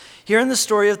Here in the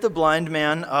story of the blind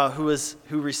man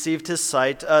who received his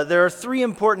sight, there are three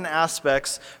important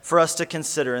aspects for us to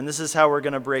consider, and this is how we're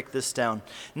going to break this down.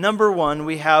 Number one,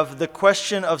 we have the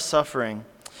question of suffering.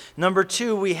 Number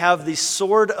two, we have the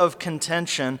sword of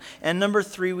contention. And number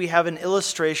three, we have an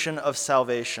illustration of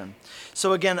salvation.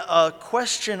 So again, a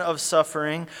question of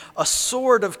suffering, a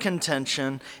sword of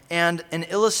contention, and an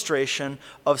illustration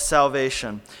of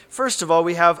salvation. First of all,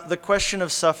 we have the question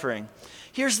of suffering.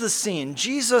 Here's the scene.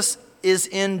 Jesus is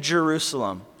in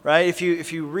Jerusalem, right? If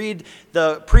you read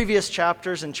the previous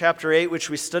chapters in chapter 8, which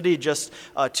we studied just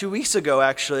 2 weeks ago,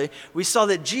 actually, we saw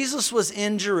that Jesus was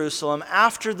in Jerusalem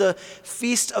after the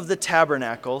Feast of the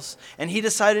Tabernacles, and he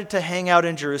decided to hang out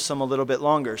in Jerusalem a little bit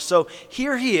longer. So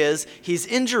here he is. He's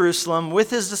in Jerusalem with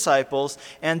his disciples,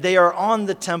 and they are on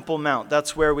the Temple Mount.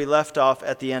 That's where we left off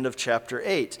at the end of chapter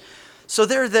 8. So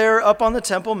they're there up on the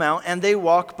Temple Mount, and they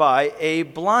walk by a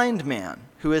blind man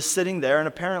who is sitting there and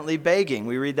apparently begging.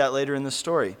 We read that later in the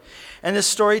story. And this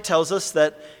story tells us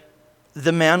that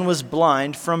the man was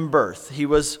blind from birth. He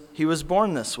was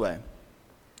born this way.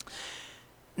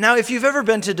 Now, if you've ever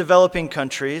been to developing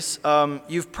countries,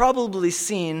 you've probably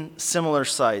seen similar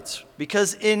sights.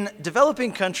 Because in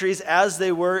developing countries, as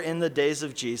they were in the days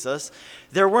of Jesus,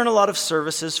 there weren't a lot of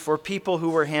services for people who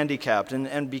were handicapped.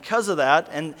 And because of that,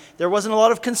 and there wasn't a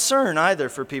lot of concern either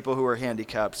for people who were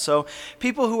handicapped. So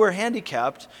people who were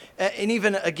handicapped, and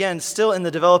even, again, still in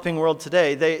the developing world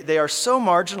today, they are so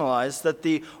marginalized that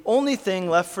the only thing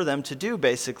left for them to do,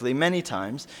 basically, many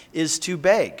times, is to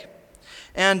beg.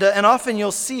 And often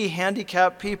you'll see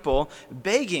handicapped people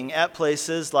begging at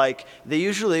places like they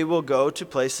usually will go to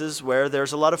places where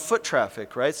there's a lot of foot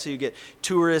traffic, right? So you get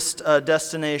tourist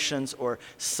destinations or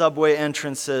subway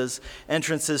entrances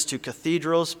to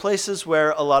cathedrals, places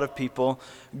where a lot of people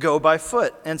go by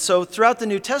foot. And so throughout the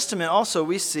New Testament also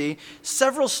we see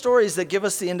several stories that give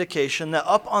us the indication that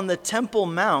up on the Temple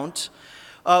Mount,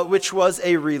 which was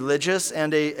a religious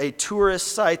and a tourist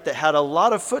site that had a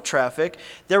lot of foot traffic,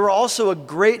 there were also a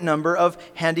great number of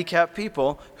handicapped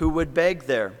people who would beg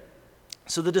there.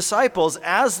 So the disciples,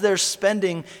 as they're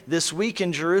spending this week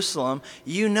in Jerusalem,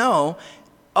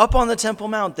 up on the Temple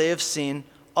Mount, they have seen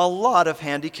a lot of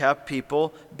handicapped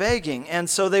people begging. And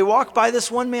so they walk by this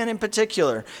one man in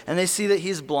particular, and they see that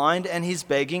he's blind and he's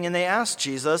begging, and they ask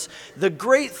Jesus the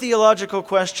great theological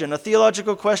question, a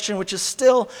theological question which is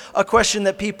still a question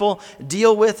that people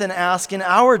deal with and ask in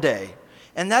our day.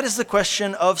 And that is the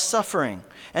question of suffering.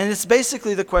 And it's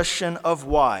basically the question of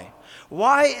why.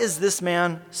 Why is this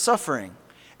man suffering?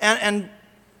 And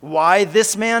why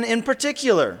this man in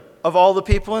particular? Of all the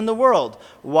people in the world,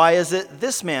 why is it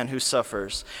this man who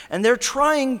suffers? And they're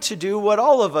trying to do what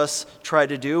all of us try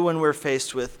to do when we're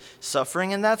faced with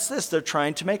suffering, and that's this. They're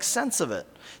trying to make sense of it.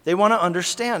 They want to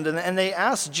understand, and they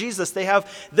ask Jesus. They have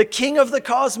the King of the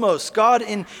cosmos, God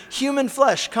in human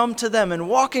flesh, come to them and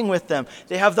walking with them.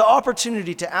 They have the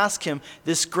opportunity to ask him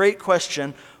this great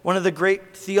question, one of the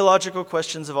great theological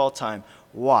questions of all time.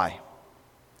 Why?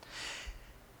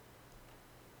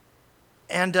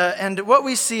 And what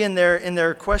we see in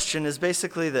their question is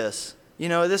basically this.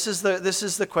 This is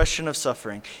the question of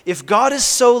suffering. If God is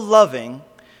so loving,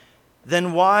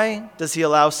 then why does he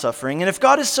allow suffering? And if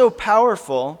God is so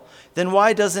powerful, then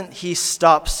why doesn't he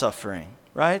stop suffering?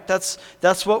 Right?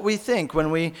 That's what we think when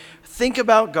we think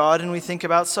about God and we think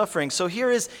about suffering. So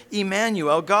here is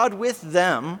Emmanuel, God with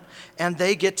them, and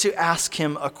they get to ask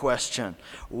him a question.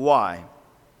 Why?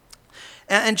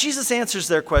 And Jesus answers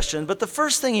their question, but the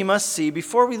first thing you must see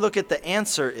before we look at the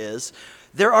answer is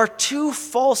there are two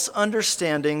false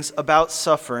understandings about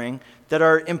suffering that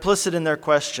are implicit in their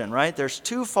question, right? There's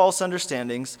two false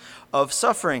understandings of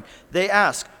suffering. They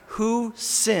ask, who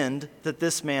sinned that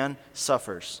this man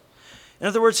suffers? In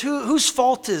other words, whose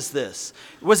fault is this?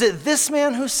 Was it this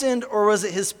man who sinned, or was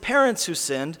it his parents who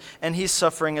sinned, and he's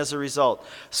suffering as a result?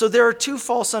 So there are two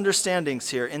false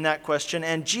understandings here in that question,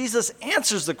 and Jesus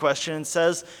answers the question and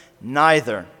says,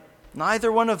 neither.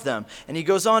 Neither one of them. And he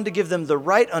goes on to give them the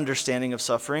right understanding of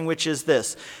suffering, which is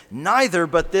this. Neither,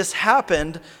 but this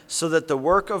happened so that the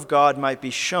work of God might be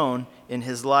shown in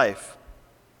his life.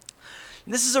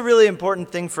 This is a really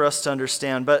important thing for us to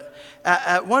understand, but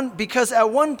because at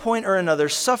one point or another,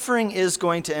 suffering is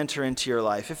going to enter into your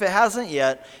life. If it hasn't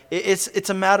yet, it's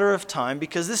a matter of time,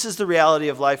 because this is the reality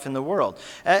of life in the world.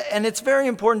 And it's very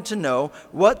important to know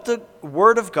what the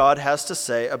Word of God has to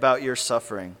say about your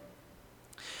suffering.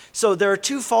 So there are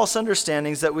two false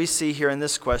understandings that we see here in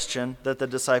this question that the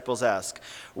disciples ask.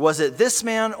 Was it this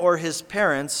man or his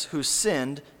parents who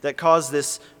sinned that caused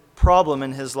this problem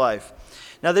in his life?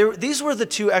 Now, these were the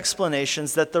two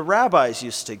explanations that the rabbis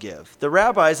used to give. The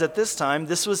rabbis at this time,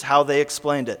 this was how they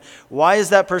explained it. Why is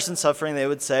that person suffering? They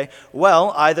would say,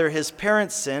 well, either his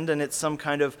parents sinned and it's some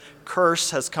kind of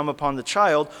curse has come upon the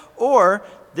child, or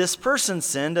this person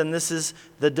sinned and this is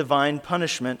the divine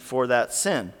punishment for that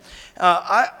sin.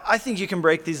 I think you can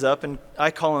break these up, and I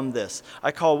call them this.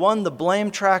 I call one the blame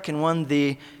track and one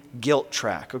the guilt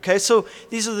track. Okay, so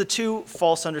these are the two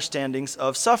false understandings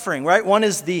of suffering, right? One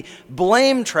is the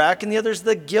blame track and the other is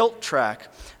the guilt track.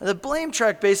 And the blame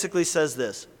track basically says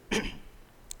this.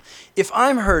 If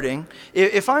I'm hurting,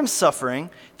 if I'm suffering,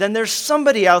 then there's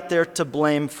somebody out there to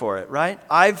blame for it, right?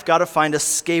 I've got to find a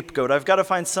scapegoat. I've got to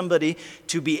find somebody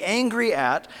to be angry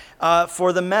at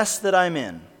for the mess that I'm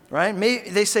in. Right?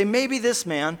 They say maybe this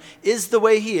man is the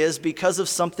way he is because of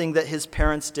something that his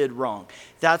parents did wrong.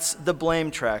 That's the blame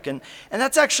track. And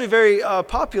that's actually very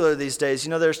popular these days. You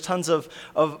know, there's tons of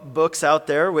books out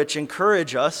there which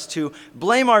encourage us to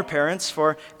blame our parents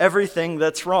for everything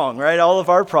that's wrong, right? All of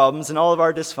our problems and all of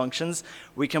our dysfunctions,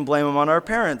 we can blame them on our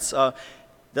parents.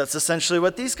 That's essentially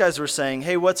what these guys were saying.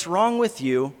 Hey, what's wrong with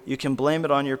you? You can blame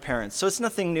it on your parents. So it's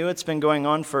nothing new. It's been going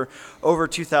on for over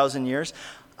 2,000 years.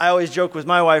 I always joke with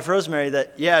my wife, Rosemary,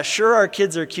 that, yeah, sure, our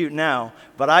kids are cute now,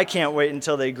 but I can't wait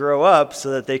until they grow up so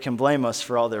that they can blame us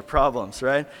for all their problems,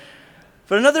 right?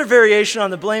 But another variation on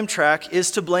the blame track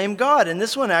is to blame God. And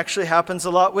this one actually happens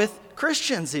a lot with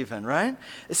Christians even, right?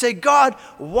 They say, God,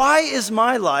 why is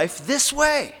my life this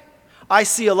way? I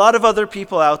see a lot of other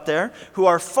people out there who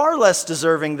are far less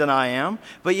deserving than I am,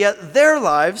 but yet their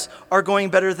lives are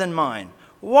going better than mine.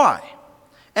 Why?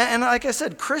 And like I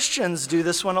said, Christians do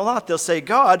this one a lot. They'll say,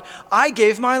 God, I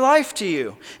gave my life to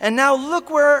you, and now look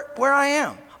where I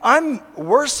am. I'm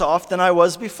worse off than I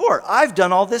was before. I've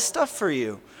done all this stuff for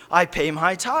you. I pay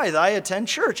my tithe. I attend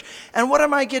church. And what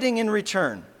am I getting in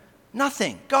return?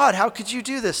 Nothing. God, how could you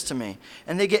do this to me?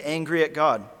 And they get angry at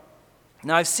God.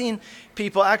 Now, I've seen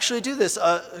people actually do this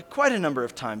quite a number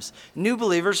of times. New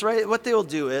believers, right, what they will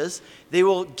do is they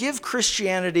will give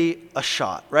Christianity a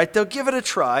shot, right? They'll give it a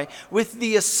try with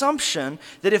the assumption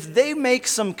that if they make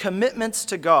some commitments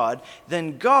to God,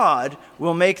 then God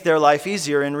will make their life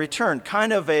easier in return.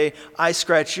 Kind of a I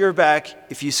scratch your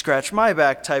back if you scratch my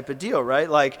back type of deal,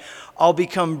 right? Like, I'll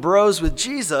become bros with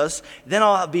Jesus, then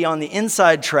I'll be on the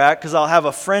inside track because I'll have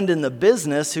a friend in the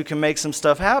business who can make some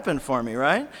stuff happen for me,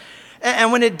 right?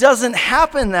 And when it doesn't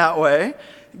happen that way,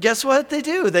 guess what they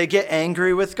do? They get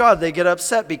angry with God. They get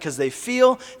upset because they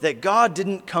feel that God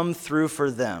didn't come through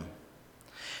for them.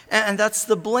 And that's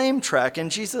the blame track. And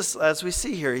Jesus, as we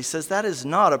see here, he says that is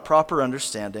not a proper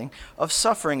understanding of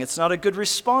suffering. It's not a good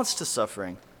response to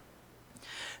suffering.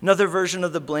 Another version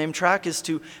of the blame track is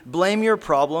to blame your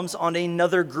problems on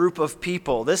another group of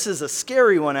people. This is a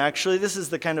scary one, actually. This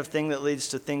is the kind of thing that leads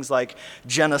to things like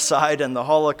genocide and the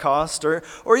Holocaust,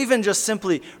 or even just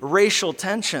simply racial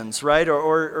tensions, right?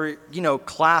 Or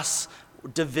class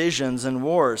divisions and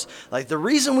wars. Like, the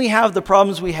reason we have the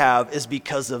problems we have is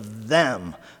because of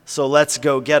them. So let's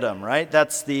go get them, right?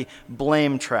 That's the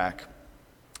blame track.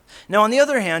 Now, on the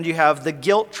other hand, you have the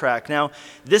guilt track. Now,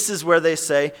 this is where they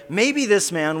say, maybe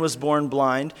this man was born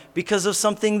blind because of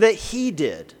something that he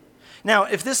did. Now,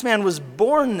 if this man was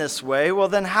born this way, well,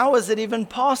 then how is it even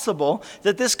possible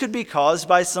that this could be caused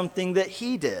by something that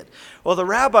he did? Well, the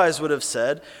rabbis would have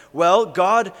said, well,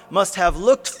 God must have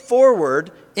looked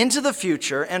forward into the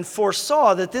future and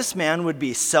foresaw that this man would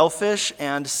be selfish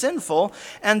and sinful,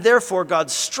 and therefore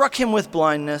God struck him with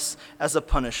blindness as a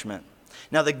punishment.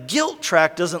 Now, the guilt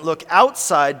track doesn't look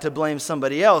outside to blame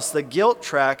somebody else. The guilt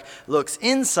track looks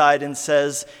inside and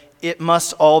says, it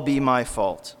must all be my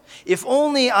fault. If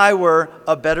only I were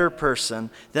a better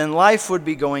person, then life would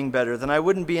be going better. Then I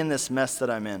wouldn't be in this mess that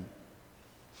I'm in.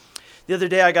 The other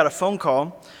day, I got a phone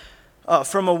call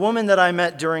from a woman that I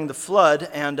met during the flood,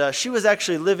 and she was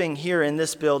actually living here in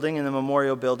this building, in the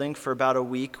memorial building, for about a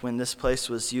week when this place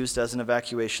was used as an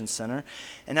evacuation center.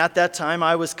 And at that time,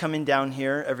 I was coming down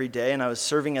here every day, and I was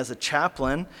serving as a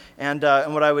chaplain. And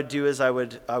what I would do is I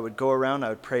would go around, I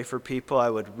would pray for people, I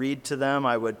would read to them,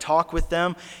 I would talk with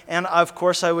them, and of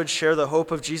course I would share the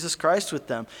hope of Jesus Christ with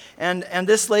them. And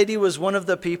this lady was one of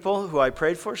the people who I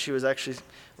prayed for. She was actually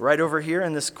right over here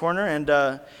in this corner,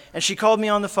 and she called me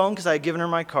on the phone because I had given her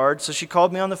my card. So she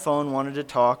called me on the phone, wanted to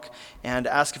talk, and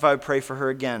asked if I would pray for her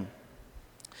again.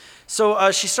 So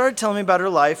she started telling me about her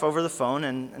life over the phone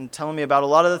and telling me about a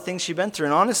lot of the things she'd been through.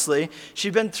 And honestly,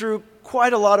 she'd been through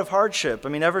quite a lot of hardship. I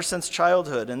mean, ever since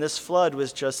childhood. And this flood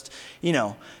was just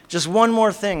one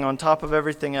more thing on top of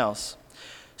everything else.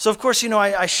 So, of course,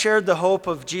 I shared the hope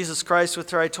of Jesus Christ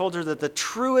with her. I told her that the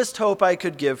truest hope I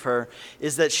could give her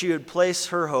is that she would place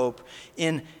her hope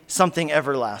in something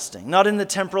everlasting. Not in the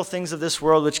temporal things of this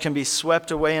world, which can be swept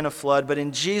away in a flood, but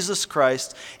in Jesus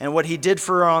Christ and what he did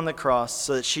for her on the cross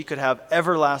so that she could have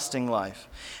everlasting life.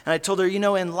 And I told her,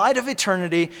 in light of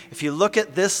eternity, if you look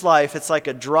at this life, it's like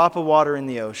a drop of water in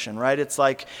the ocean, right? It's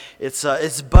like,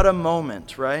 it's but a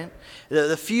moment, right?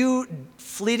 The few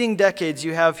fleeting decades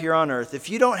you have here on earth, if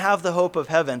you don't have the hope of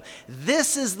heaven,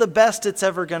 this is the best it's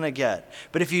ever going to get.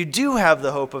 But if you do have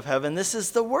the hope of heaven, this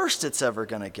is the worst it's ever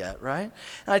going to get, right?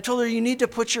 And I told her, you need to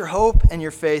put your hope and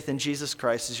your faith in Jesus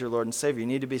Christ as your Lord and Savior. You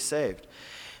need to be saved.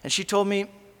 And she told me,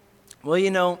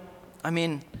 well,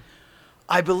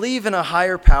 I believe in a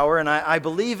higher power, and I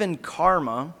believe in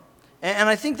karma. And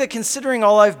I think that considering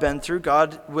all I've been through,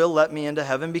 God will let me into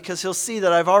heaven because he'll see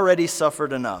that I've already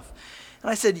suffered enough. And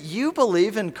I said, you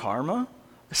believe in karma?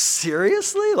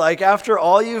 Seriously? Like after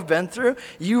all you've been through,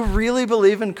 you really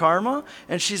believe in karma?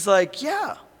 And she's like,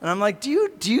 yeah. And I'm like, do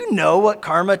you know what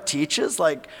karma teaches?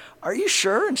 Like, are you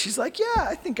sure? And she's like, yeah,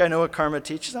 I think I know what karma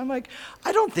teaches. I'm like,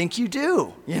 I don't think you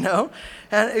do,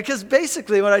 And because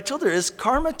basically what I told her is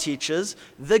karma teaches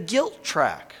the guilt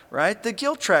track, right? The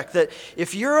guilt track that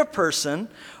if you're a person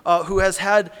who has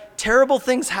had terrible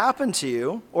things happen to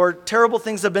you or terrible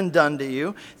things have been done to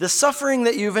you, the suffering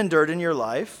that you've endured in your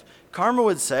life, karma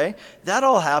would say, that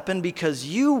all happened because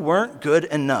you weren't good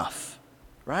enough.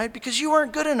 Right? Because you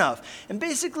weren't good enough. And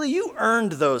basically you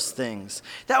earned those things.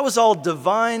 That was all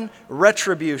divine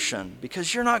retribution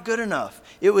because you're not good enough.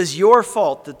 It was your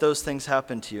fault that those things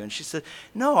happened to you. And she said,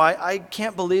 no, I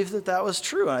can't believe that was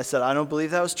true. And I said, I don't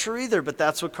believe that was true either, but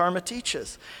that's what karma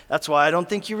teaches. That's why I don't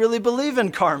think you really believe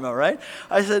in karma, right?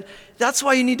 I said, that's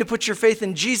why you need to put your faith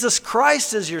in Jesus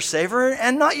Christ as your Savior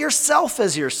and not yourself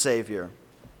as your Savior.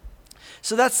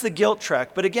 So that's the guilt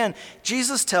track. But again,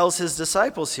 Jesus tells his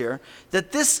disciples here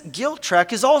that this guilt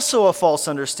track is also a false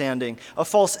understanding, a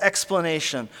false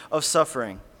explanation of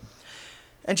suffering.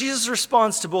 And Jesus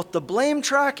responds to both the blame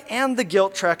track and the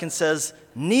guilt track and says,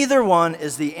 neither one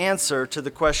is the answer to the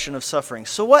question of suffering.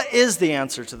 So what is the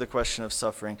answer to the question of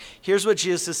suffering? Here's what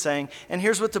Jesus is saying, and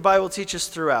here's what the Bible teaches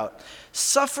throughout.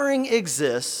 Suffering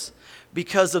exists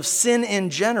because of sin in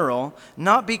general,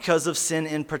 not because of sin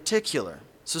in particular.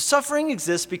 So suffering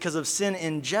exists because of sin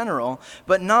in general,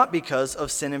 but not because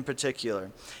of sin in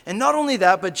particular. And not only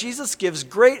that, but Jesus gives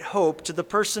great hope to the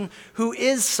person who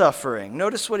is suffering.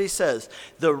 Notice what he says.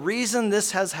 The reason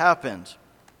this has happened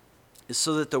is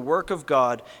so that the work of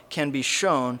God can be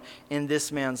shown in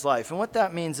this man's life. And what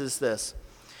that means is this.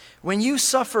 When you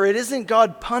suffer, it isn't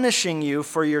God punishing you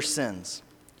for your sins.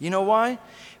 You know why?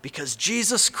 Because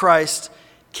Jesus Christ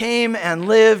came and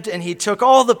lived, and he took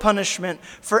all the punishment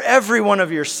for every one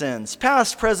of your sins,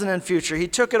 past, present, and future. He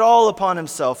took it all upon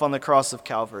himself on the cross of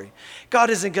Calvary. God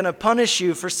isn't going to punish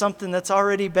you for something that's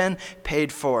already been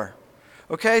paid for.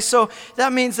 Okay, so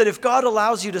that means that if God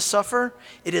allows you to suffer,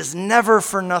 it is never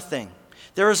for nothing.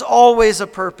 There is always a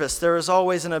purpose. There is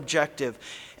always an objective.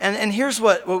 And here's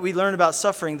what we learn about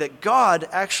suffering, that God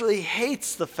actually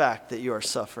hates the fact that you are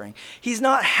suffering. He's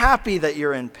not happy that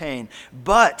you're in pain,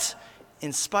 but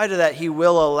in spite of that, he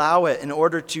will allow it in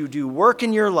order to do work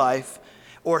in your life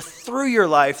or through your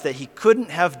life that he couldn't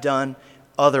have done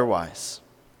otherwise.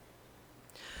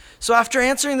 So after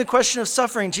answering the question of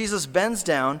suffering, Jesus bends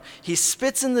down, he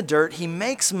spits in the dirt, he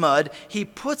makes mud, he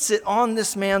puts it on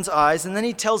this man's eyes, and then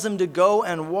he tells him to go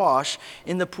and wash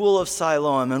in the pool of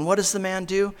Siloam. And what does the man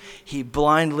do? He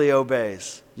blindly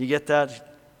obeys. You get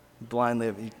that?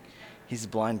 He's a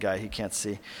blind guy. He can't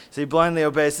see. So he blindly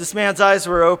obeys. This man's eyes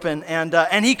were open,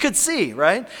 and he could see,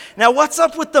 right? Now, what's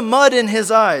up with the mud in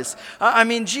his eyes?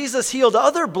 Jesus healed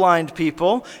other blind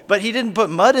people, but he didn't put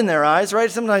mud in their eyes, right?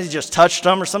 Sometimes he just touched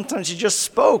them, or sometimes he just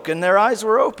spoke, and their eyes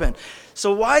were open.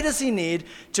 So why does he need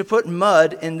to put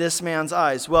mud in this man's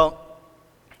eyes? Well,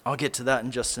 I'll get to that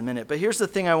in just a minute. But here's the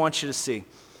thing I want you to see.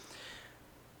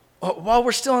 While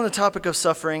we're still on the topic of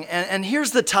suffering, and here's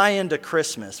the tie-in to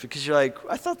Christmas, because you're like,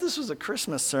 I thought this was a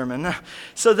Christmas sermon.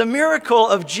 So the miracle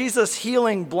of Jesus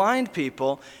healing blind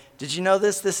people, did you know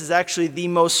this? This is actually the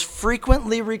most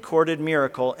frequently recorded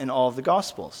miracle in all of the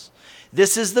Gospels.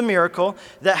 This is the miracle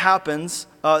that happens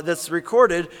that's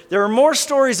recorded, there are more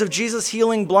stories of Jesus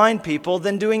healing blind people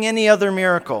than doing any other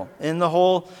miracle in the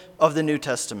whole of the New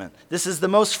Testament. This is the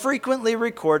most frequently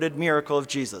recorded miracle of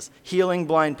Jesus, healing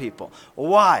blind people.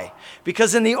 Why?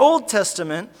 Because in the Old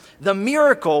Testament, the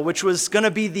miracle, which was going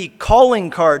to be the calling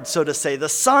card, so to say, the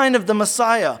sign of the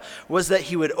Messiah, was that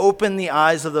he would open the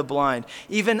eyes of the blind.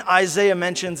 Even Isaiah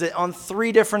mentions it on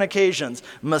 3 different occasions.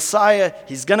 Messiah,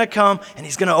 he's going to come and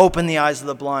he's going to open the eyes of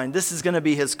the blind. This is going to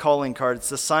be his calling card. It's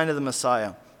the sign of the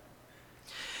Messiah.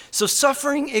 So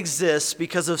suffering exists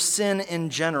because of sin in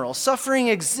general. Suffering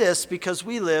exists because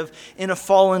we live in a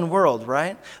fallen world,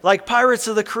 right? Like Pirates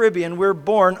of the Caribbean, we're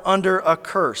born under a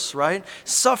curse, right?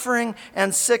 Suffering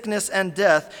and sickness and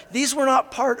death, these were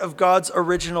not part of God's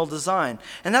original design.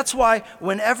 And that's why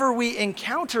whenever we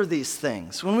encounter these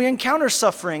things, when we encounter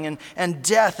suffering and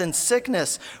death and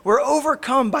sickness, we're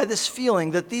overcome by this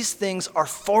feeling that these things are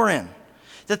foreign.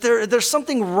 That there's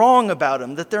something wrong about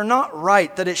them, that they're not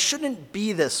right, that it shouldn't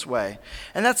be this way.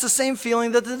 And that's the same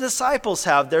feeling that the disciples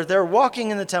have. They're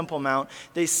walking in the Temple Mount.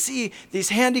 They see these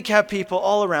handicapped people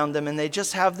all around them, and they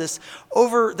just have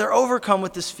they're overcome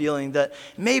with this feeling that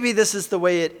maybe this is the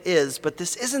way it is, but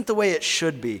this isn't the way it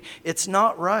should be. It's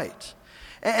not right.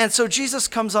 And so Jesus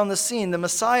comes on the scene, the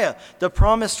Messiah, the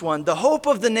promised one, the hope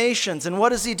of the nations. And what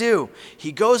does he do?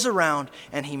 He goes around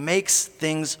and he makes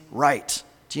things right.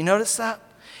 Do you notice that?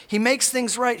 He makes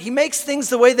things right. He makes things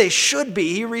the way they should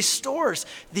be. He restores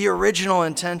the original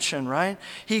intention, right?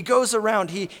 He goes around.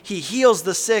 He heals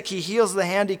the sick. He heals the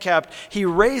handicapped. He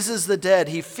raises the dead.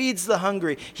 He feeds the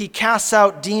hungry. He casts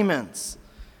out demons.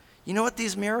 You know what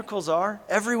these miracles are?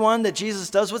 Every one that Jesus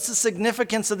does, what's the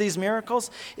significance of these miracles?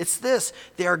 It's this.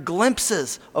 They are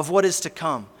glimpses of what is to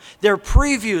come. They're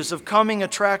previews of coming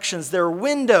attractions. They're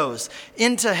windows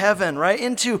into heaven, right?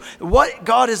 Into what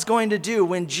God is going to do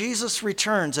when Jesus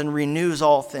returns and renews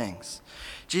all things.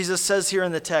 Jesus says here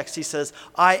in the text, he says,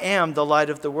 I am the light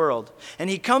of the world. And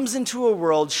he comes into a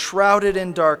world shrouded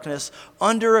in darkness,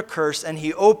 under a curse, and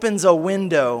he opens a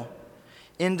window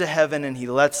into heaven and he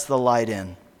lets the light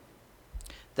in.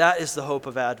 That is the hope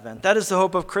of Advent. That is the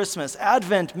hope of Christmas.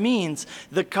 Advent means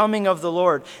the coming of the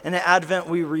Lord. And at Advent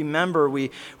we remember,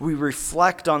 we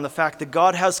reflect on the fact that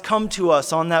God has come to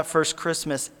us on that first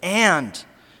Christmas, and,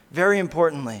 very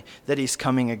importantly, that he's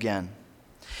coming again.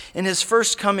 In his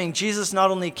first coming, Jesus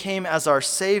not only came as our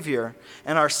Savior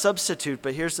and our substitute,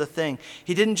 but here's the thing.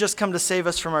 He didn't just come to save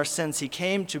us from our sins. He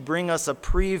came to bring us a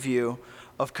preview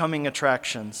of coming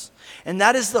attractions. And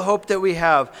that is the hope that we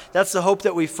have. That's the hope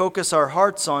that we focus our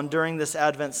hearts on during this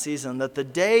Advent season, that the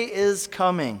day is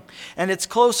coming, and it's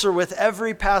closer with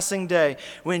every passing day,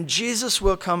 when Jesus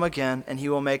will come again and he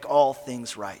will make all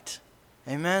things right.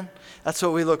 Amen? That's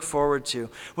what we look forward to.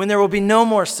 When there will be no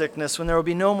more sickness, when there will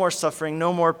be no more suffering,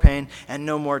 no more pain, and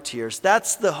no more tears.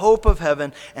 That's the hope of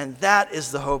heaven, and that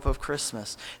is the hope of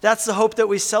Christmas. That's the hope that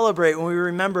we celebrate when we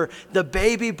remember the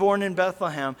baby born in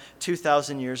Bethlehem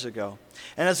 2,000 years ago.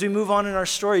 And as we move on in our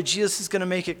story, Jesus is going to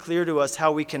make it clear to us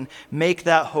how we can make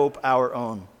that hope our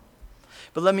own.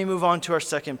 But let me move on to our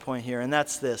second point here, and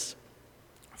that's this.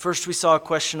 First, we saw a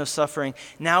question of suffering.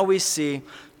 Now we see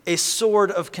a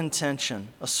sword of contention,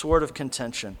 a sword of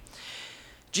contention.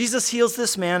 Jesus heals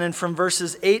this man, and from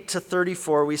verses 8 to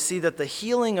 34, we see that the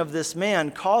healing of this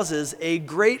man causes a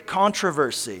great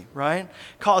controversy, right?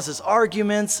 Causes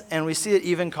arguments, and we see it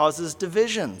even causes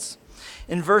divisions.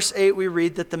 In verse 8, we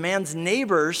read that the man's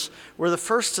neighbors were the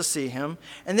first to see him,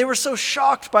 and they were so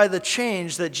shocked by the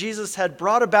change that Jesus had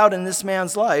brought about in this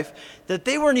man's life that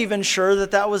they weren't even sure that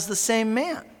that was the same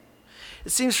man.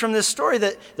 It seems from this story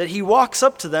that he walks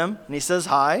up to them and he says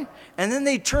hi, and then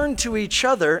they turn to each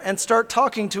other and start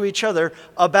talking to each other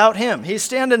about him. He's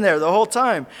standing there the whole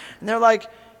time. And they're like,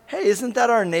 hey, isn't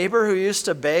that our neighbor who used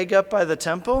to beg up by the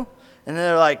temple? And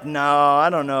they're like, no,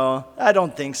 I don't know. I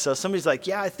don't think so. Somebody's like,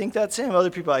 yeah, I think that's him. Other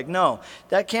people are like, no,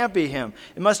 that can't be him.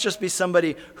 It must just be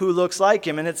somebody who looks like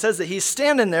him. And it says that he's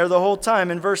standing there the whole time.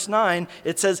 In verse 9,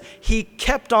 it says he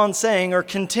kept on saying, or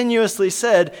continuously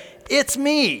said, it's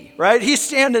me, right? He's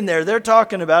standing there. They're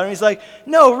talking about him. He's like,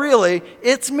 no, really,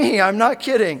 it's me. I'm not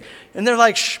kidding. And they're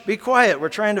like, shh, be quiet. We're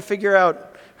trying to figure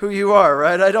out who you are,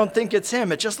 right? I don't think it's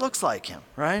him. It just looks like him,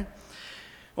 right?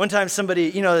 One time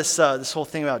somebody, you know, this whole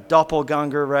thing about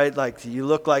doppelganger, right? Like you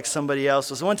look like somebody else.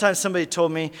 So one time somebody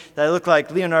told me that I look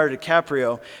like Leonardo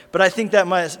DiCaprio, but I think that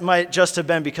might just have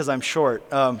been because I'm short.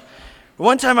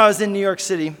 One time I was in New York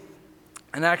City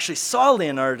and I actually saw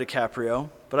Leonardo DiCaprio,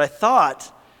 but I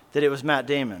thought that it was Matt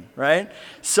Damon, right?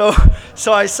 So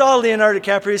I saw Leonardo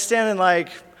DiCaprio standing like,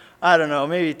 I don't know,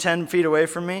 maybe 10 feet away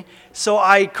from me. So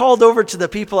I called over to the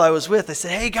people I was with. I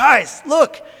said, hey guys,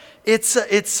 look,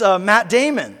 It's Matt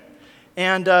Damon.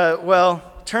 And, well,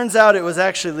 turns out it was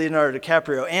actually Leonardo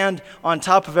DiCaprio. And on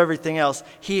top of everything else,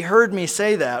 he heard me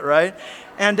say that, right?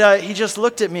 And he just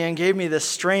looked at me and gave me this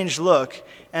strange look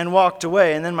and walked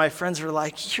away. And then my friends were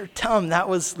like, "You're dumb. That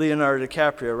was Leonardo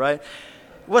DiCaprio, right?"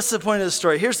 What's the point of the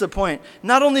story? Here's the point.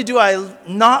 Not only do I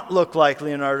not look like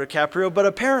Leonardo DiCaprio, but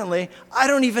apparently I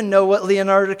don't even know what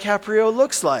Leonardo DiCaprio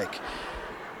looks like.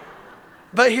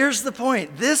 But here's the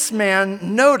point. This man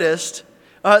noticed,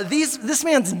 this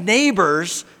man's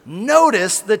neighbors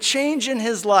noticed the change in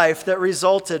his life that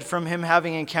resulted from him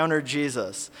having encountered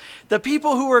Jesus. The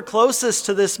people who were closest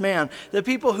to this man, the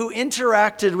people who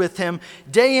interacted with him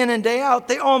day in and day out,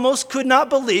 they almost could not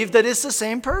believe that it's the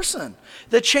same person.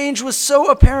 The change was so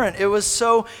apparent. It was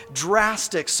so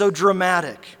drastic, so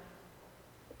dramatic.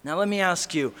 Now let me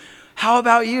ask you, how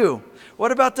about you?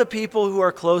 What about the people who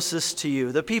are closest to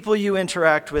you, the people you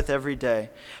interact with every day?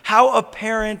 How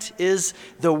apparent is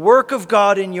the work of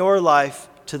God in your life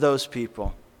to those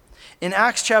people? In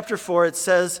Acts chapter 4, it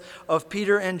says of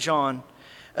Peter and John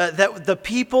that the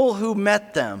people who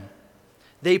met them,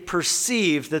 they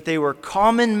perceived that they were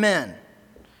common men,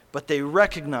 but they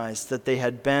recognized that they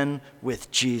had been with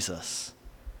Jesus.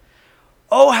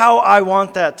 Oh, how I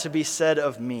want that to be said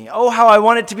of me. Oh, how I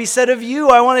want it to be said of you.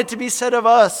 I want it to be said of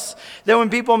us. That when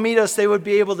people meet us, they would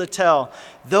be able to tell,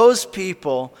 those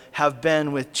people have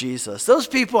been with Jesus. Those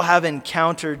people have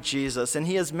encountered Jesus, and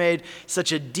he has made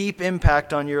such a deep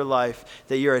impact on your life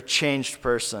that you're a changed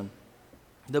person.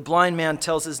 The blind man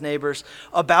tells his neighbors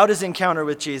about his encounter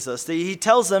with Jesus. He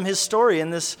tells them his story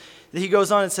in this. He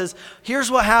goes on and says, here's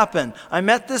what happened. I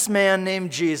met this man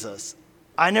named Jesus.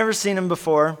 I never seen him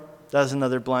before. That was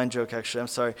another blind joke, actually. I'm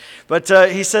sorry. But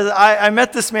he says, I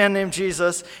met this man named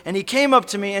Jesus, and he came up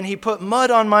to me, and he put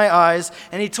mud on my eyes,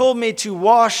 and he told me to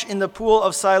wash in the pool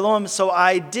of Siloam. So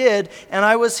I did, and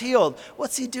I was healed.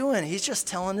 What's he doing? He's just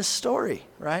telling his story,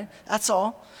 right? That's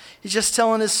all. He's just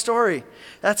telling his story.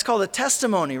 That's called a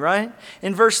testimony, right?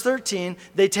 In verse 13,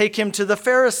 they take him to the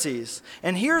Pharisees.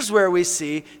 And here's where we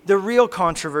see the real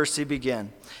controversy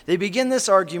begin. They begin this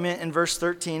argument in verse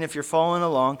 13, if you're following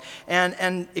along,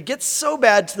 and it gets so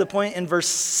bad to the point in verse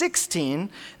 16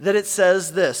 that it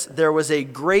says this: there was a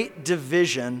great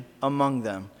division among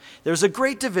them. There was a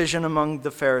great division among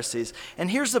the Pharisees. And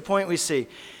here's the point we see.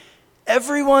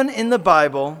 Everyone in the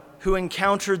Bible who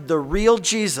encountered the real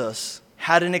Jesus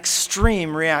had an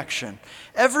extreme reaction.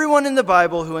 Everyone in the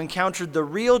Bible who encountered the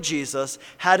real Jesus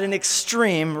had an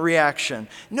extreme reaction.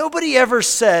 Nobody ever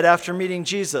said after meeting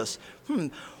Jesus,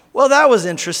 well, that was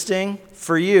interesting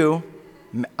for you,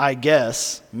 I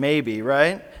guess, maybe,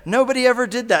 right? Nobody ever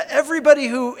did that. Everybody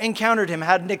who encountered him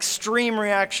had an extreme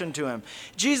reaction to him.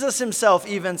 Jesus himself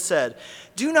even said,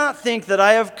 "Do not think that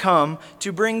I have come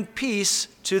to bring peace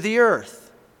to the earth.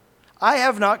 I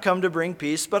have not come to bring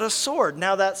peace, but a sword."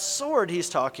 Now that sword he's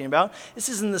talking about, this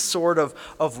isn't the sword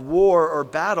of war or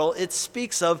battle. It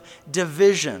speaks of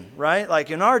division, right? Like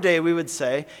in our day, we would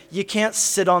say, you can't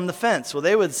sit on the fence. Well,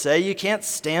 they would say, you can't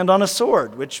stand on a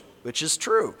sword, which is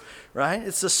true, right?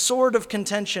 It's a sword of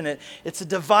contention. It's a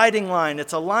dividing line.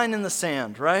 It's a line in the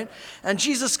sand, right? And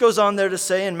Jesus goes on there to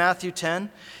say in Matthew 10,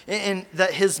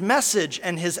 that his message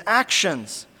and his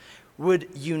actions would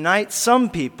unite some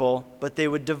people, but they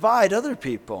would divide other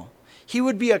people. He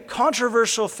would be a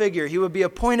controversial figure. He would be a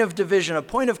point of division, a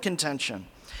point of contention.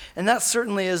 And that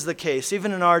certainly is the case.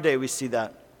 Even in our day, we see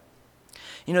that.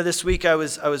 You know, this week I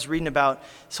was reading about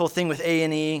this whole thing with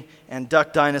A&E and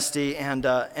Duck Dynasty, and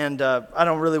I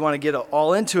don't really want to get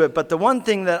all into it, but the one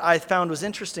thing that I found was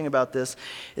interesting about this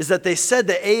is that they said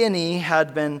that A&E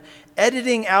had been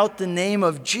editing out the name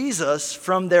of Jesus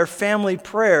from their family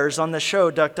prayers on the show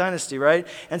Duck Dynasty, right?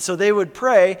 And so they would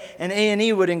pray, and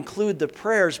A&E would include the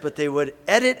prayers, but they would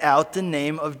edit out the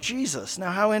name of Jesus.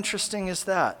 Now, how interesting is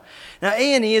that? Now,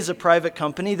 A&E is a private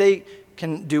company. They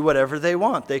can do whatever they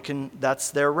want. That's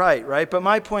their right? But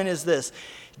my point is this: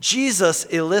 Jesus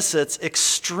elicits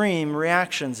extreme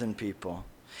reactions in people.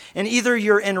 And either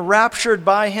you're enraptured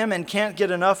by him and can't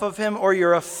get enough of him, or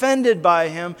you're offended by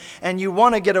him and you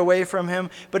want to get away from him.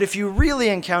 But if you really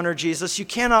encounter Jesus, you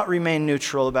cannot remain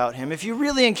neutral about him. If you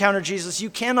really encounter Jesus, you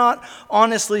cannot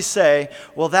honestly say,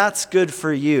 well, that's good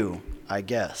for you, I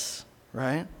guess,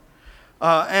 right?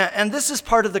 And this is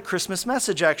part of the Christmas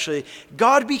message, actually.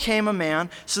 God became a man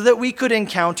so that we could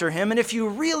encounter him. And if you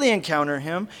really encounter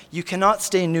him, you cannot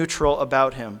stay neutral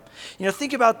about him. You know,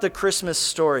 think about the Christmas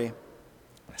story.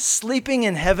 sleeping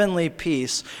in heavenly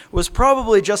peace was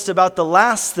probably just about the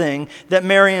last thing that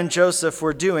Mary and Joseph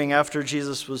were doing after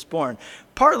Jesus was born.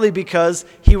 Partly because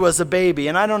he was a baby.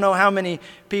 And I don't know how many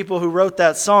people who wrote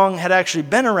that song had actually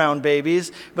been around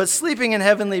babies, but sleeping in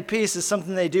heavenly peace is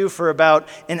something they do for about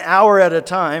an hour at a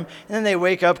time, and then they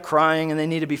wake up crying and they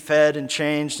need to be fed and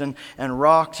changed and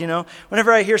rocked,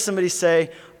 Whenever I hear somebody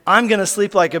say, I'm going to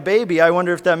sleep like a baby, I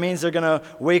wonder if that means they're going to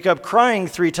wake up crying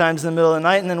 3 times in the middle of the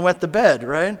night and then wet the bed,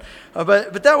 right?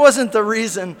 But that wasn't the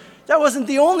reason. That wasn't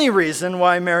the only reason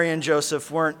why Mary and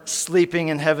Joseph weren't sleeping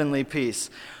in heavenly peace.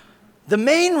 The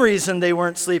main reason they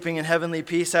weren't sleeping in heavenly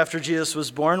peace after Jesus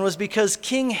was born was because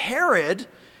King Herod,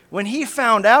 when he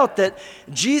found out that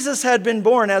Jesus had been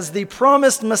born as the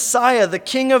promised Messiah, the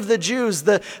King of the Jews,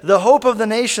 the hope of the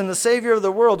nation, the Savior of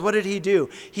the world, what did he do?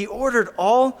 He ordered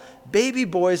all baby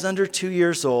boys under 2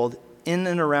 years old in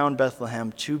and around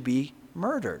Bethlehem to be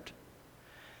murdered.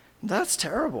 That's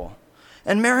terrible.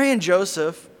 And Mary and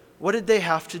Joseph, what did they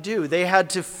have to do? They had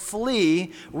to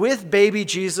flee with baby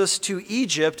Jesus to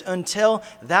Egypt until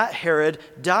that Herod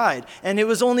died. And it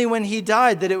was only when he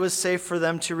died that it was safe for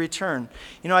them to return.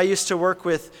 I used to work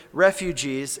with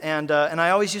refugees, and I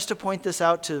always used to point this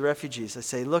out to the refugees. I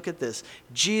say, look at this.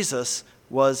 Jesus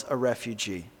was a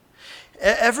refugee.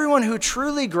 Everyone who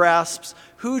truly grasps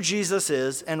who Jesus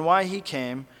is and why he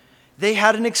came, they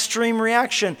had an extreme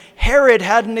reaction. Herod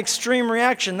had an extreme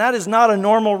reaction. That is not a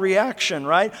normal reaction,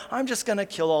 right? I'm just going to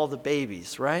kill all the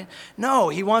babies, right? No,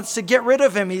 he wants to get rid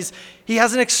of him. He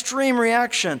has an extreme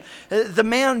reaction. The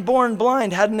man born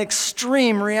blind had an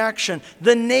extreme reaction.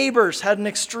 The neighbors had an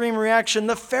extreme reaction.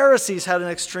 The Pharisees had an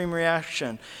extreme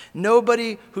reaction.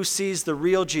 Nobody who sees the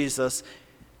real Jesus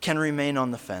can remain on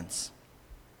the fence.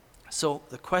 So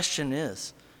the question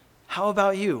is, how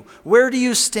about you? Where do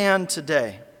you stand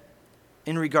today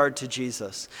in regard to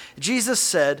Jesus? Jesus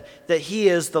said that he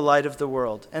is the light of the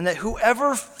world, and that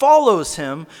whoever follows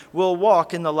him will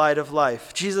walk in the light of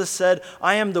life. Jesus said,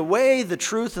 I am the way, the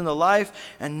truth, and the life,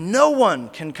 and no one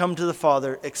can come to the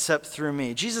Father except through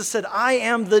me. Jesus said, I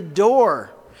am the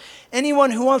door.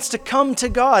 Anyone who wants to come to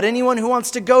God, anyone who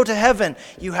wants to go to heaven,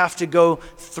 you have to go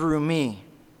through me.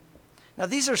 Now,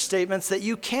 these are statements that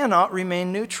you cannot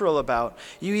remain neutral about.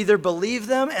 You either believe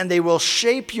them and they will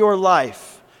shape your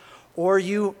life, or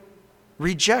you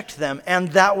reject them and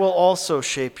that will also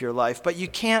shape your life. But you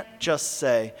can't just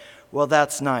say, well,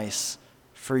 that's nice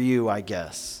for you, I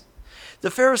guess. The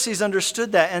Pharisees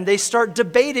understood that, and they start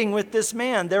debating with this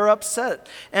man. They're upset,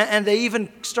 and they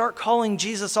even start calling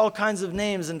Jesus all kinds of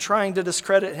names and trying to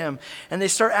discredit him. And they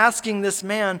start asking this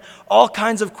man all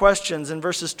kinds of questions in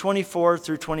verses 24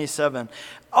 through 27.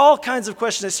 All kinds of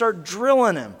questions. They start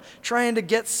drilling him, trying to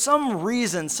get some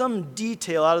reason, some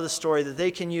detail out of the story that they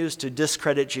can use to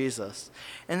discredit Jesus.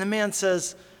 And the man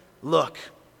says, look,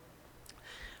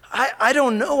 I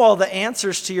don't know all the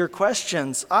answers to your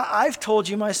questions. I've told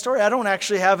you my story. I don't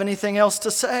actually have anything else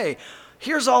to say.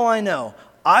 Here's all I know.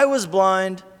 I was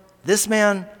blind.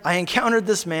 I encountered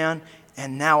this man,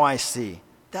 and now I see.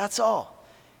 That's all.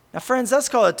 Now, friends, that's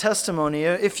called a testimony.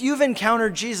 If you've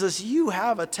encountered Jesus, you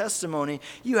have a testimony.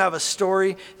 You have a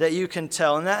story that you can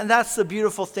tell. And that's the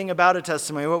beautiful thing about a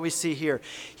testimony, what we see here.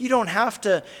 You don't have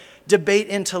to debate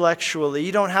intellectually.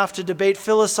 You don't have to debate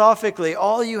philosophically.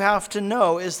 All you have to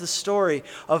know is the story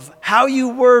of how you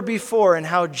were before and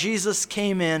how Jesus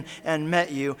came in and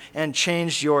met you and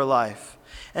changed your life.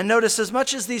 And notice, as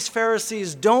much as these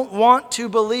Pharisees don't want to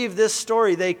believe this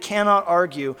story, they cannot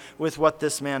argue with what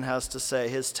this man has to say,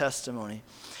 his testimony.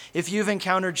 If you've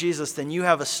encountered Jesus, then you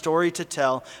have a story to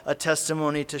tell, a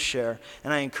testimony to share.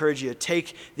 And I encourage you to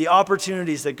take the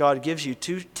opportunities that God gives you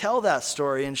to tell that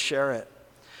story and share it.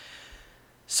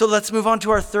 So let's move on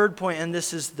to our third point, and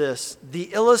this is this: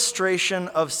 the illustration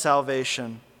of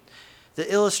salvation. The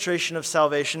illustration of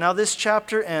salvation. Now this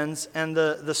chapter ends, and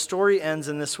the story ends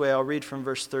in this way. I'll read from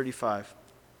verse 35.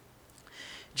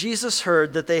 Jesus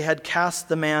heard that they had cast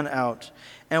the man out,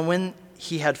 and when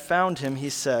he had found him, he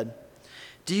said,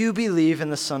 "Do you believe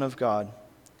in the Son of God?"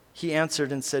 He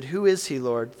answered and said, "Who is he,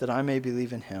 Lord, that I may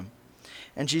believe in him?"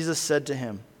 And Jesus said to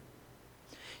him,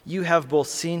 "You have both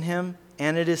seen him,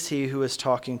 and it is he who is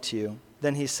talking to you."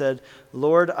 Then he said,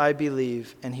 "Lord, I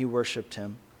believe," and he worshipped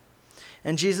him.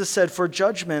 And Jesus said, "For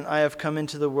judgment I have come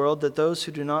into the world, that those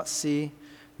who do not see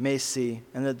may see,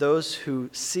 and that those who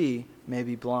see may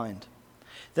be blind."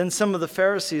 Then some of the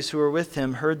Pharisees who were with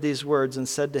him heard these words and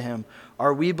said to him,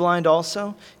 "Are we blind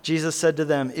also?" Jesus said to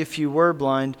them, "If you were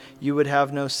blind, you would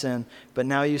have no sin. But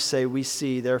now you say, 'We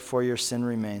see,' therefore your sin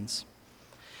remains."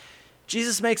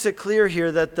 Jesus makes it clear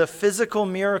here that the physical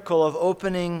miracle of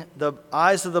opening the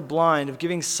eyes of the blind, of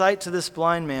giving sight to this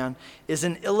blind man, is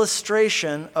an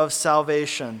illustration of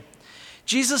salvation.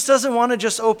 Jesus doesn't want to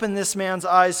just open this man's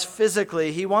eyes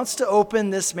physically. He wants to open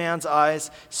this man's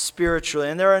eyes spiritually.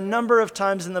 And there are a number of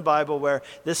times in the Bible where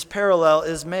this parallel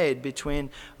is made between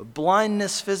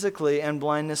blindness physically and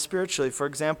blindness spiritually. For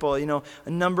example, a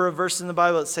number of verses in the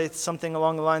Bible that say something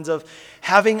along the lines of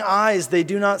having eyes they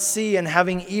do not see and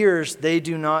having ears they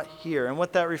do not hear. And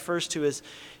what that refers to is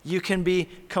you can be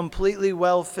completely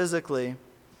well physically,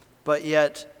 but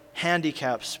yet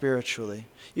handicapped spiritually.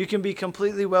 You can be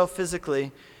completely well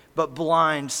physically, but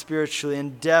blind spiritually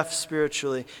and deaf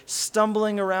spiritually,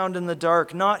 stumbling around in the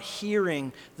dark, not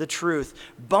hearing the truth,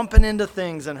 bumping into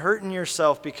things and hurting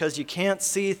yourself because you can't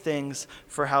see things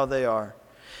for how they are.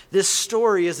 This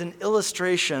story is an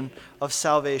illustration of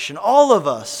salvation. All of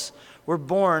us were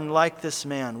born like this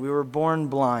man. We were born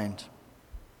blind.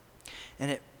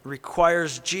 And it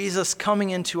requires Jesus coming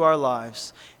into our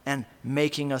lives and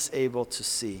making us able to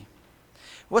see.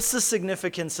 What's the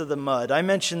significance of the mud? I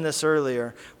mentioned this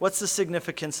earlier. What's the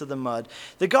significance of the mud?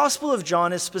 The Gospel of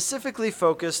John is specifically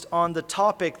focused on the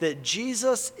topic that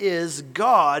Jesus is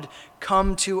God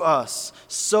come to us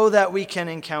so that we can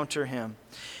encounter him.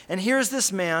 And here's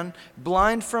this man,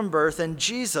 blind from birth, and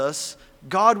Jesus,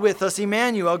 God with us,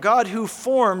 Emmanuel, God who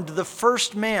formed the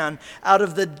first man out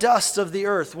of the dust of the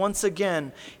earth. Once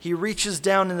again, he reaches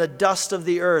down in the dust of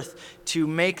the earth to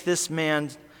make this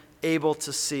man able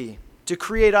to see, to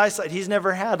create eyesight. He's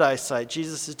never had eyesight.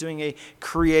 Jesus is doing a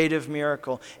creative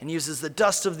miracle and uses the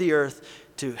dust of the earth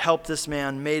to help this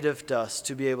man made of dust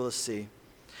to be able to see.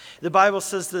 The Bible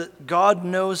says that God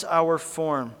knows our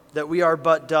form, that we are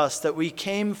but dust, that we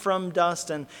came from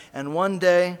dust, and one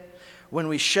day when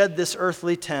we shed this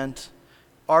earthly tent,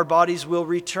 our bodies will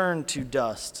return to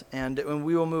dust, and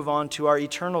we will move on to our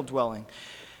eternal dwelling.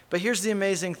 But here's the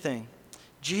amazing thing.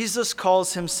 Jesus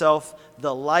calls himself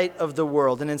the light of the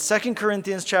world. And in 2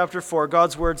 Corinthians chapter 4,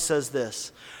 God's word says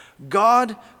this: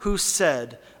 God who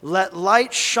said, "Let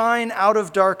light shine out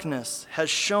of darkness," has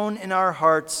shone in our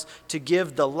hearts to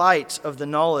give the light of the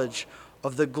knowledge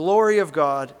of the glory of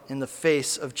God in the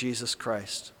face of Jesus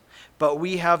Christ. But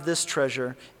we have this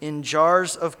treasure in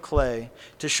jars of clay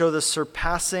to show that the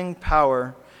surpassing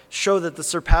power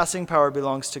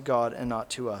belongs to God and not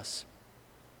to us.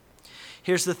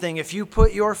 Here's the thing. If you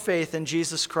put your faith in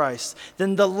Jesus Christ,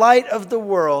 then the light of the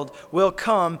world will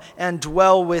come and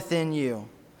dwell within you.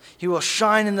 He will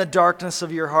shine in the darkness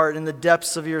of your heart, in the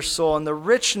depths of your soul, and the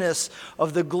richness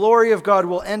of the glory of God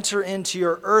will enter into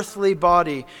your earthly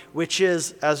body, which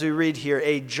is, as we read here,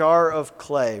 a jar of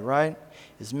clay, right?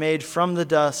 Is made from the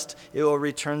dust. It will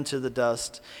return to the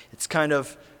dust. It's kind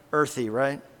of earthy,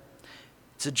 right?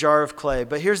 It's a jar of clay.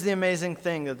 But here's the amazing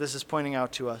thing that this is pointing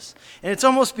out to us. And it's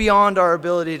almost beyond our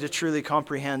ability to truly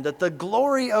comprehend that the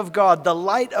glory of God, the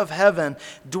light of heaven,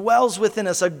 dwells within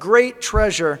us, a great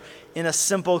treasure in a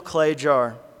simple clay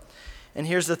jar. And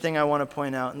here's the thing I want to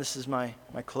point out, and this is my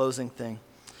closing thing.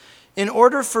 In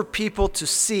order for people to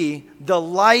see the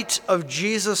light of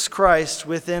Jesus Christ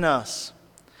within us,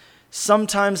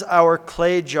 sometimes our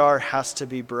clay jar has to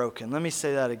be broken. Let me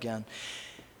say that again.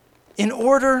 In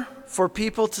order for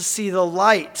people to see the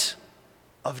light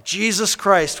of Jesus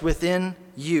Christ within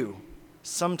you,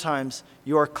 sometimes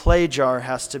your clay jar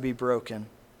has to be broken.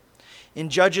 In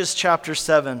Judges chapter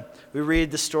 7, we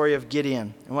read the story of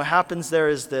Gideon. And what happens there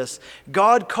is this.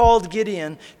 God called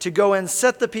Gideon to go and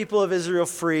set the people of Israel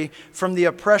free from the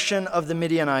oppression of the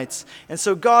Midianites. And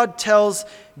so God tells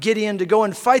Gideon to go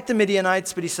and fight the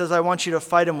Midianites, but he says, I want you to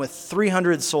fight them with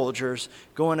 300 soldiers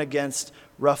going against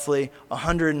roughly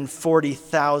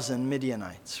 140,000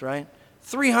 Midianites, right?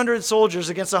 300 soldiers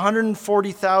against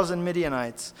 140,000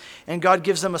 Midianites. And God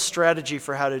gives them a strategy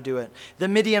for how to do it. The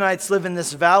Midianites live in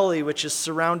this valley which is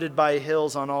surrounded by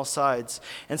hills on all sides.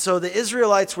 And so the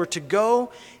Israelites were to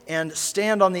go and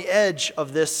stand on the edge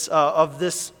of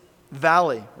this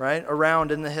valley, right,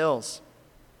 around in the hills,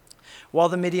 while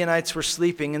the Midianites were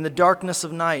sleeping in the darkness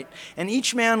of night. And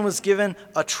each man was given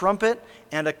a trumpet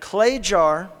and a clay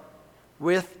jar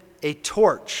with a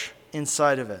torch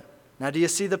inside of it. Now, do you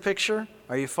see the picture?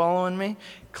 Are you following me?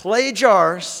 Clay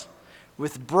jars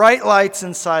with bright lights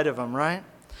inside of them, right?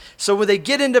 So when they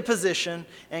get into position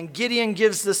and Gideon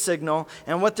gives the signal,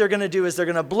 and what they're going to do is they're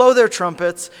going to blow their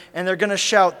trumpets and they're going to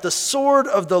shout, "The sword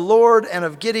of the Lord and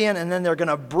of Gideon," and then they're going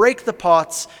to break the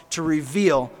pots to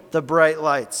reveal the bright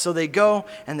lights. So they go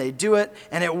and they do it,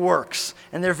 and it works,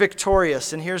 and they're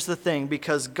victorious. And here's the thing,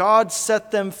 because God set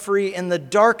them free in the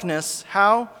darkness,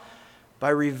 how? by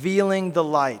revealing the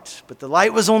light. But the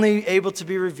light was only able to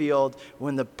be revealed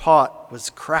when the pot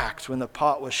was cracked, when the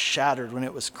pot was shattered, when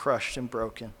it was crushed and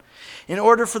broken. In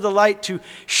order for the light to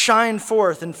shine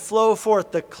forth and flow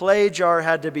forth, the clay jar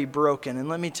had to be broken. And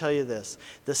let me tell you this,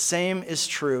 the same is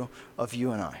true of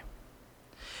you and I.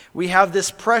 We have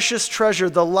this precious treasure,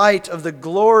 the light of the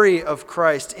glory of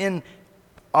Christ in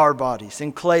our bodies,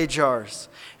 in clay jars.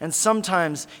 And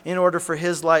sometimes, in order for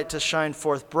his light to shine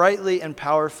forth brightly and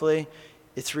powerfully,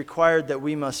 it's required that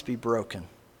we must be broken,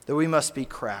 that we must be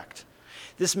cracked.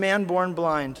 This man born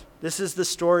blind, this is the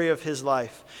story of his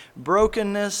life.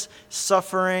 Brokenness,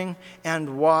 suffering,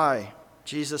 and why?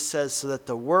 Jesus says, so that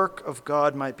the work of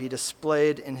God might be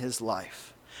displayed in his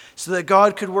life, so that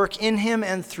God could work in him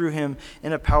and through him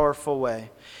in a powerful way.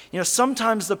 You know,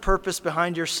 sometimes the purpose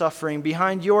behind your suffering,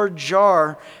 behind your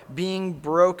jar being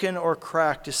broken or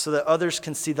cracked, is so that others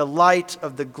can see the light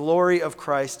of the glory of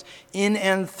Christ in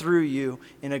and through you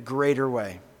in a greater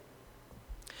way.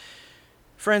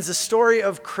 Friends, the story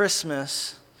of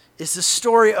Christmas is the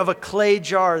story of a clay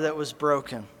jar that was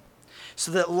broken,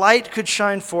 so that light could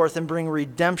shine forth and bring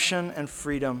redemption and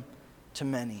freedom to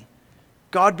many.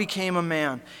 God became a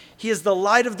man. He is the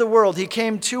light of the world. He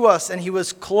came to us and he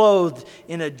was clothed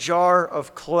in a jar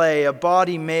of clay, a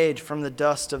body made from the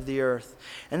dust of the earth.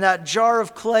 And that jar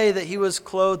of clay that he was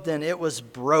clothed in, it was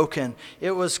broken.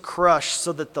 It was crushed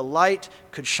so that the light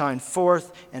could shine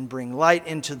forth and bring light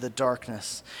into the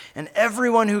darkness. And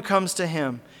everyone who comes to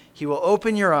him, he will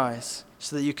open your eyes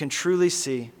so that you can truly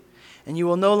see. And you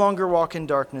will no longer walk in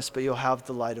darkness, but you'll have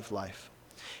the light of life.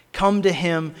 Come to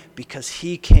him because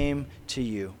he came to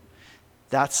you.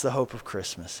 That's the hope of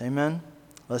Christmas. Amen?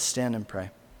 Let's stand and pray.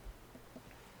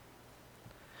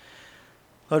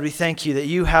 Lord, we thank you that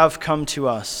you have come to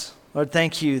us. Lord,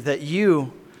 thank you that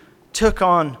you took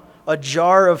on a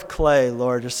jar of clay,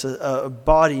 Lord, a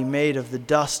body made of the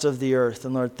dust of the earth.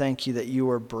 And Lord, thank you that you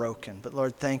were broken. But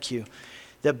Lord, thank you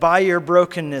that by your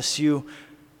brokenness you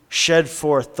shed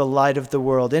forth the light of the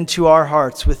world into our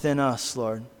hearts within us,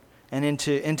 Lord. And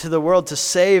into the world to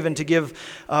save and to give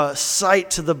sight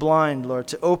to the blind, Lord,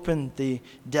 to open the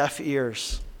deaf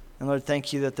ears. And Lord,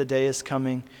 thank you that the day is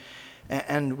coming,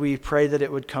 and we pray that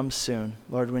it would come soon,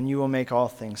 Lord, when you will make all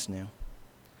things new.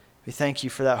 We thank you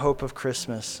for that hope of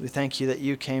Christmas. We thank you that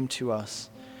you came to us.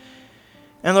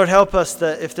 And Lord, help us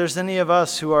that if there's any of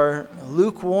us who are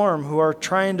lukewarm, who are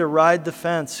trying to ride the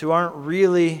fence, who aren't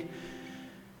really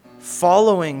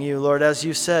following you, Lord, as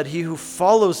you said, he who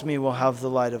follows me will have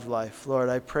the light of life. Lord,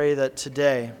 I pray that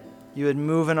today you would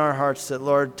move in our hearts, that,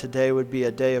 Lord, today would be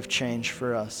a day of change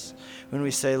for us. When we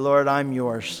say, Lord, I'm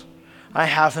yours. I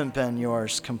haven't been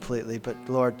yours completely, but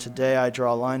Lord, today I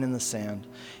draw a line in the sand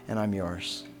and I'm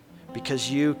yours because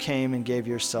you came and gave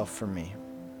yourself for me.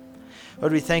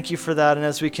 Lord, we thank you for that. And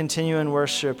as we continue in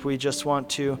worship, we just want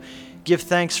to give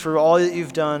thanks for all that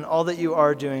you've done, all that you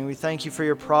are doing. We thank you for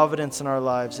your providence in our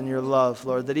lives and your love,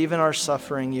 Lord, that even our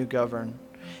suffering you govern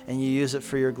and you use it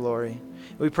for your glory.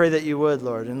 We pray that you would,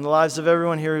 Lord. In the lives of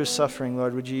everyone here who's suffering,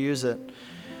 Lord, would you use it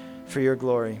for your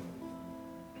glory?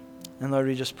 And Lord,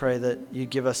 we just pray that you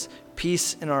give us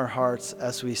peace in our hearts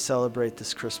as we celebrate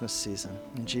this Christmas season.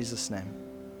 In Jesus' name.